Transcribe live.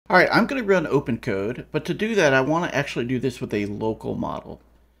All right, I'm going to run opencode, but to do that, I want to actually do this with a local model.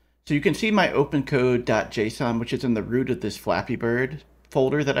 So you can see my opencode.json, which is in the root of this Flappy Bird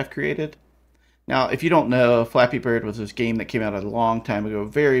folder that I've created. Now, if you don't know, Flappy Bird was this game that came out a long time ago,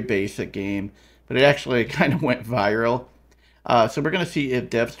 very basic game, but it actually kind of went viral. So we're going to see if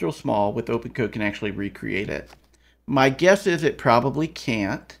devstral small with opencode can actually recreate it. My guess is it probably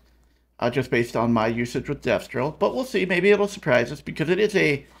can't, just based on my usage with devstral, but we'll see. Maybe it'll surprise us because it is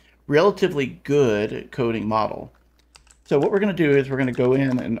a relatively good coding model. So what we're going to do is we're going to go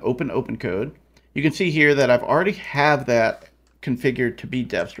in and open opencode. You can see here that I've already have that configured to be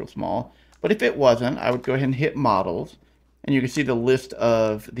devstral small, but if it wasn't, I would go ahead and hit models, and you can see the list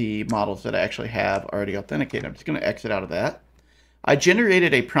of the models that I actually have already authenticated. I'm just going to exit out of that. I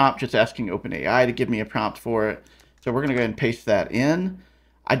generated a prompt just asking OpenAI to give me a prompt for it, so we're going to go ahead and paste that in.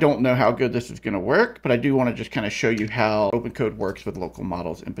 I don't know how good this is going to work, but I do want to just kind of show you how opencode works with local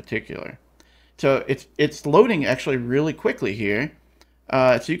models in particular. So it's loading actually really quickly here.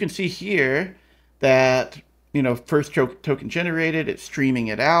 So you can see here that, first token generated, it's streaming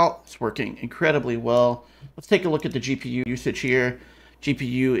it out. It's working incredibly well. Let's take a look at the GPU usage here.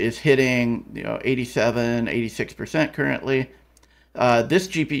 GPU is hitting, 87, 86% currently. This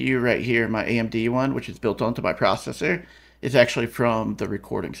GPU right here, my AMD one, which is built onto my processor, is actually from the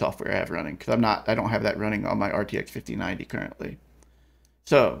recording software I have running, because I don't have that running on my RTX 5090 currently.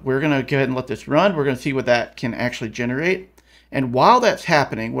 So we're going to go ahead and let this run. We're going to see what that can actually generate. And while that's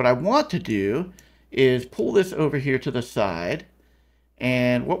happening, what I want to do is pull this over here to the side.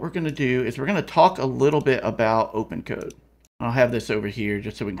 And what we're going to do is we're going to talk a little bit about opencode. I'll have this over here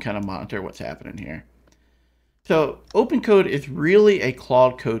just so we can kind of monitor what's happening here. So opencode is really a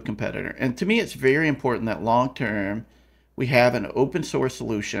Claude code competitor. And to me, it's very important that long term, we have an open source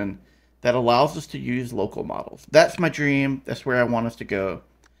solution that allows us to use local models. That's my dream. That's where I want us to go.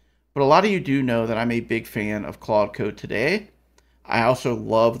 But a lot of you do know that I'm a big fan of Claude code today. I also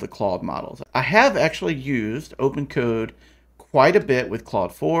love the Claude models. I have actually used opencode quite a bit with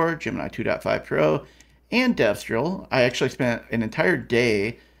Claude 4, Gemini 2.5 Pro, and devstral. I actually spent an entire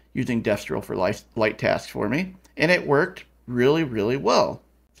day using devstral for light tasks for me, and it worked really, really well.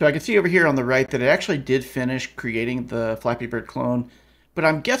 So I can see over here on the right that it actually did finish creating the Flappy Bird clone, but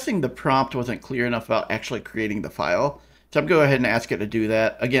I'm guessing the prompt wasn't clear enough about actually creating the file. So I'm going to go ahead and ask it to do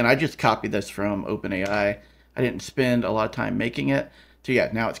that. Again, I just copied this from OpenAI. I didn't spend a lot of time making it. So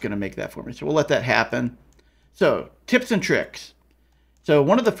yeah, now it's going to make that for me. So we'll let that happen. So tips and tricks. So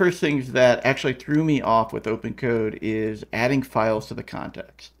one of the first things that actually threw me off with opencode is adding files to the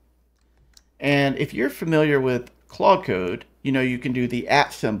context. And if you're familiar with Claude code, you can do the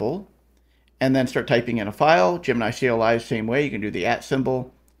 @ symbol and then start typing in a file. Gemini CLI is the same way. You can do the @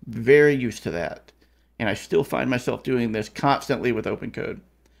 symbol. Very used to that. And I still find myself doing this constantly with opencode.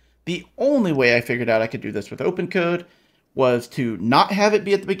 The only way I figured out I could do this with opencode was to not have it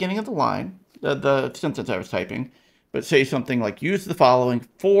be at the beginning of the line, the sentence I was typing, but say something like use the following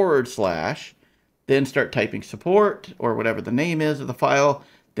 /, then start typing support or whatever the name is of the file.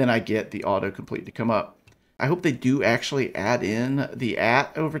 Then I get the autocomplete to come up. I hope they do actually add in the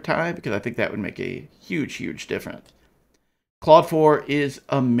 @ over time, because I think that would make a huge, huge difference. Claude 4 is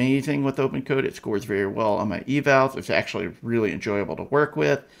amazing with opencode. It scores very well on my evals. It's actually really enjoyable to work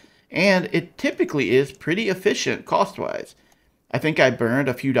with. And it typically is pretty efficient cost-wise. I think I burned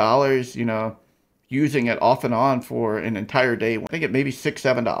a few dollars, using it off and on for an entire day. I think it maybe $6,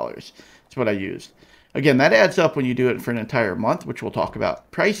 $7. That's what I used. Again, that adds up when you do it for an entire month, which we'll talk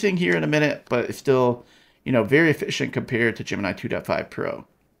about pricing here in a minute, but it's still, very efficient compared to Gemini 2.5 Pro.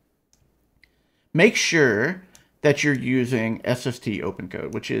 Make sure that you're using SST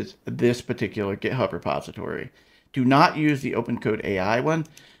opencode, which is this particular GitHub repository. Do not use the opencode AI one.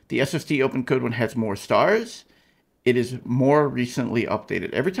 The SST opencode one has more stars. It is more recently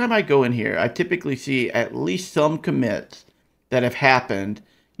updated. Every time I go in here, I typically see at least some commits that have happened,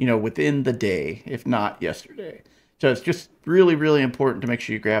 within the day, if not yesterday. So it's just really, really important to make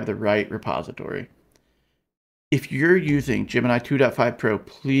sure you grab the right repository. If you're using Gemini 2.5 Pro,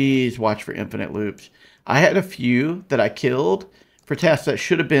 please watch for infinite loops. I had a few that I killed for tasks that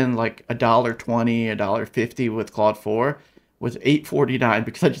should have been like $1.20, $1.50 with Claude 4 was $8.49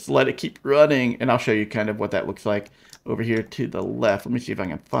 because I just let it keep running. And I'll show you kind of what that looks like over here to the left. Let me see if I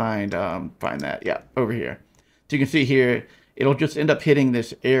can find that. Yeah, over here. So you can see here, it'll just end up hitting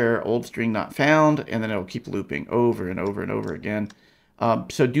this error, old string not found, and then it'll keep looping over and over and over again.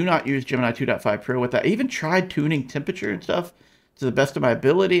 So do not use Gemini 2.5 Pro with that. I even tried tuning temperature and stuff to the best of my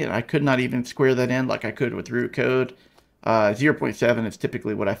ability, and I could not even square that in like I could with root code. 0.7 is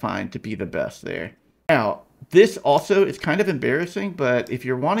typically what I find to be the best there. Now, This also is kind of embarrassing, but if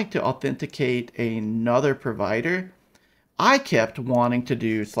you're wanting to authenticate another provider, I kept wanting to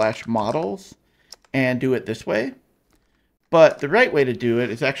do /models and do it this way. But the right way to do it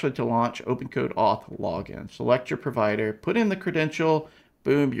is actually to launch opencode auth login. Select your provider, put in the credential,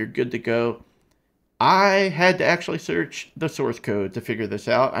 boom, you're good to go. I had to actually search the source code to figure this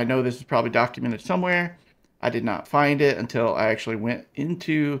out. I know this is probably documented somewhere. I did not find it until I actually went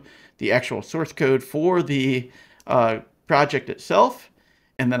into the actual source code for the project itself.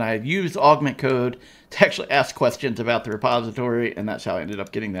 And then I used augment code to actually ask questions about the repository, and that's how I ended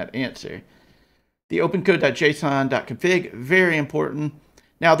up getting that answer. The opencode.json.config, very important.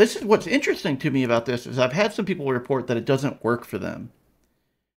 Now, this is what's interesting to me about this is I've had some people report that it doesn't work for them.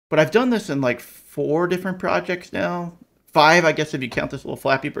 But I've done this in like 4 different projects now. 5, I guess, if you count this little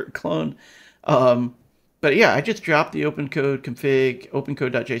Flappy Bird clone. But yeah, I just dropped the opencode config,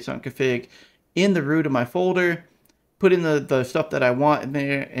 opencode.json config in the root of my folder, put in the stuff that I want in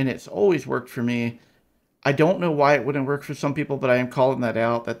there, and it's always worked for me. I don't know why it wouldn't work for some people, but I am calling that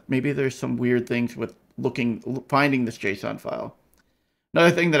out, that maybe there's some weird things with finding this JSON file.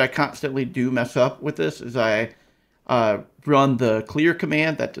 Another thing that I constantly do mess up with this is I run the clear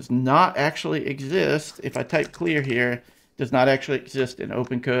command that does not actually exist. If I type clear here, does not actually exist in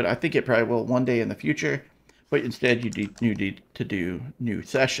opencode. I think it probably will one day in the future, but instead you need to do new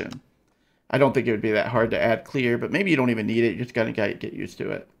session. I don't think it would be that hard to add clear, but maybe you don't even need it. You just gotta get used to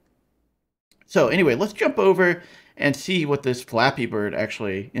it. So anyway, let's jump over and see what this Flappy Bird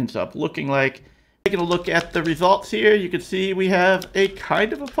actually ends up looking like. Taking a look at the results here, you can see we have a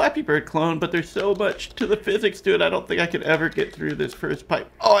kind of a Flappy Bird clone, but there's so much to the physics to it, I don't think I could ever get through this first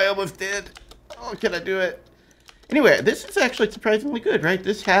pipe. Oh, I almost did. Oh, can I do it? Anyway, this is actually surprisingly good, right?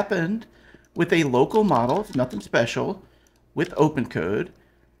 This happened with a local model, it's nothing special, with opencode,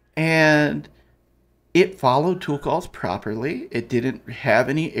 and it followed tool calls properly. It didn't have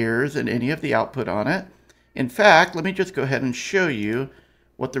any errors in any of the output on it. In fact, let me just go ahead and show you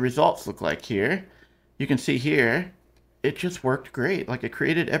what the results look like here. You can see here, it just worked great. Like, it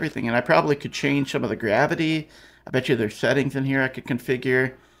created everything, and I probably could change some of the gravity. I bet you there's settings in here I could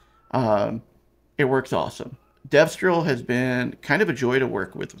configure. It works awesome. Devstrel has been kind of a joy to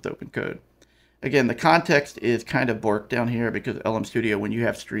work with opencode. Again, the context is kind of borked down here because LM Studio, when you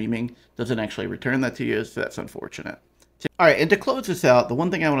have streaming, doesn't actually return that to you, so that's unfortunate. All right, and to close this out, the one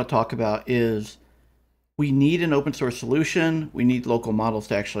thing I want to talk about is we need an open source solution. We need local models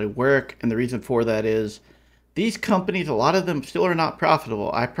to actually work, and the reason for that is these companies, a lot of them still are not profitable.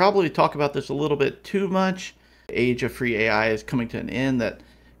 I probably talk about this a little bit too much. The age of free AI is coming to an end, that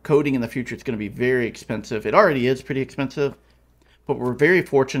coding in the future is going to be very expensive. It already is pretty expensive. But we're very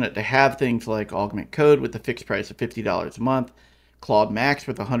fortunate to have things like augment code with a fixed price of $50 a month, Claude Max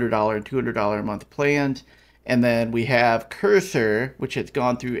with $100 and $200 a month plans, and then we have Cursor, which has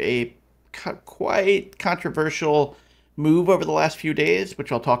gone through a quite controversial move over the last few days,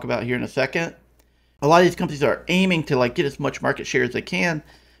 which I'll talk about here in a second. A lot of these companies are aiming to get as much market share as they can,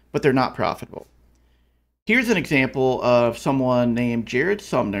 but they're not profitable. Here's an example of someone named Jared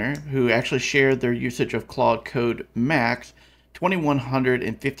Sumner who actually shared their usage of Claude Code Max,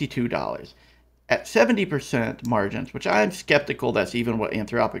 $2,152 at 70% margins, which I'm skeptical that's even what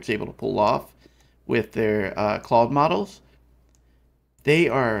Anthropic's able to pull off with their Claude models. They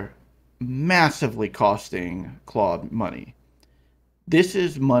are massively costing Claude money. This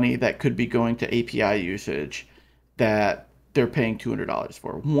is money that could be going to API usage that they're paying $200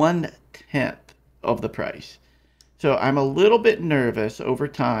 for, 1/10 of the price. So I'm a little bit nervous over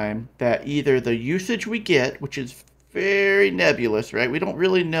time that either the usage we get, which is very nebulous, right? We don't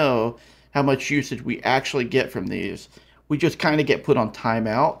really know how much usage we actually get from these. We just kind of get put on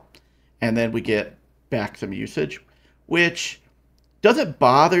timeout, and then we get back some usage, which doesn't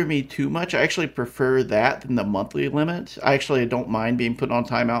bother me too much. I actually prefer that than the monthly limit. I actually don't mind being put on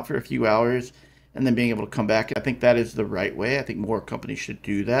timeout for a few hours and then being able to come back. I think that is the right way. I think more companies should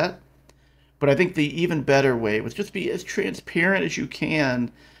do that. But I think the even better way was just be as transparent as you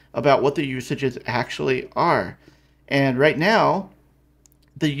can about what the usages actually are. And right now,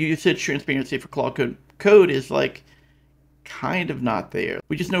 the usage transparency for Claude Code is kind of not there.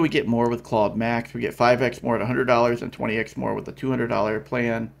 We just know we get more with Claude Max. We get 5x more at $100 and 20x more with the $200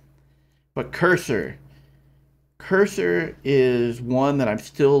 plan. But Cursor is one that I'm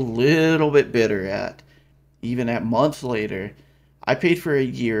still a little bit bitter at, even at months later. I paid for a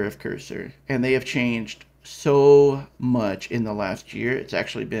year of Cursor, and they have changed so much in the last year. It's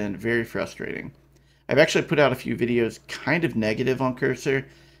actually been very frustrating. I've actually put out a few videos kind of negative on Cursor,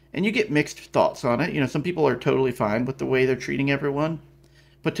 and you get mixed thoughts on it. Some people are totally fine with the way they're treating everyone.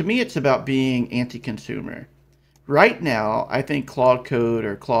 But to me, it's about being anti-consumer. Right now, I think Claude Code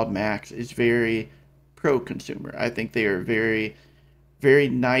or Claude Max is very pro-consumer. I think they are very, very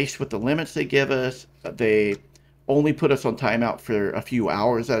nice with the limits they give us. They only put us on timeout for a few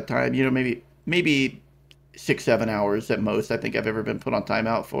hours at a time. You know, maybe 6, 7 hours at most. I think I've ever been put on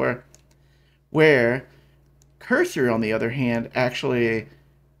timeout for. Where Cursor, on the other hand, actually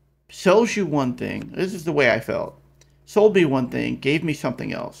sells you one thing. This is the way I felt. Sold me one thing, gave me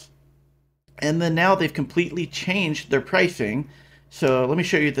something else. And then now they've completely changed their pricing. So let me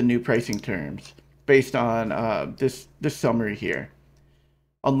show you the new pricing terms based on this summary here.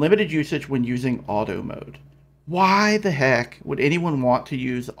 Unlimited usage when using auto mode. Why the heck would anyone want to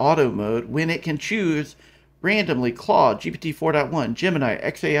use auto mode when it can choose randomly Claude, GPT 4.1, Gemini,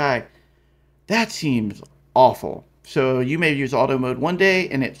 XAI? That seems awful. So you may use auto mode one day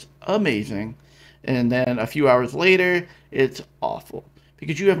and it's amazing, and then a few hours later it's awful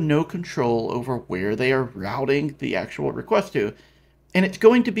because you have no control over where they are routing the actual request to. And it's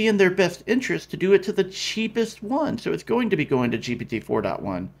going to be in their best interest to do it to the cheapest one. So it's going to be going to GPT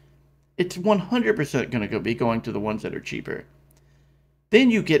 4.1. It's 100% going to be going to the ones that are cheaper.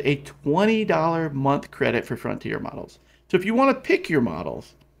 Then you get a $20 month credit for frontier models. So if you want to pick your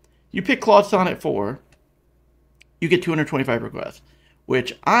models, you pick Claude Sonnet 4, you get 225 requests,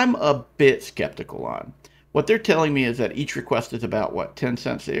 which I'm a bit skeptical on. What they're telling me is that each request is about, what, 10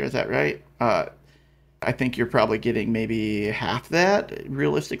 cents there? Is that right? I think you're probably getting maybe half that,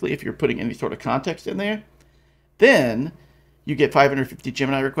 realistically, if you're putting any sort of context in there. Then you get 550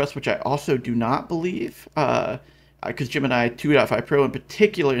 Gemini requests, which I also do not believe, because Gemini 2.5 Pro in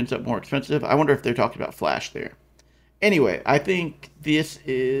particular ends up more expensive. I wonder if they're talking about Flash there. Anyway, I think this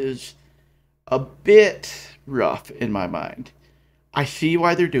is a bit rough in my mind. I see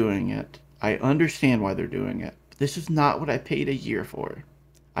why they're doing it. I understand why they're doing it. This is not what I paid a year for.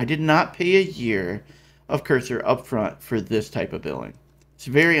 I did not pay a year of Cursor upfront for this type of billing. It's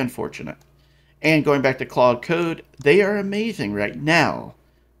very unfortunate. And going back to Claude Code, they are amazing right now,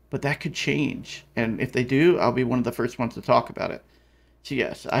 but that could change. And if they do, I'll be one of the first ones to talk about it. So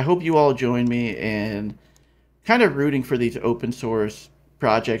yes, I hope you all join me in kind of rooting for these open source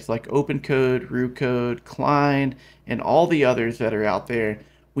projects like opencode, rootcode, Klein, and all the others that are out there.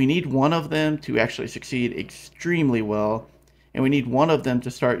 We need one of them to actually succeed extremely well, and we need one of them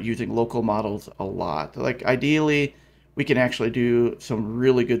to start using local models a lot. Like ideally, we can actually do some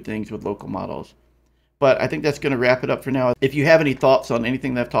really good things with local models. But I think that's going to wrap it up for now. If you have any thoughts on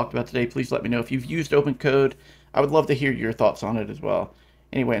anything that I've talked about today, please let me know. If you've used opencode, I would love to hear your thoughts on it as well.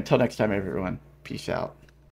 Anyway, until next time, everyone, peace out.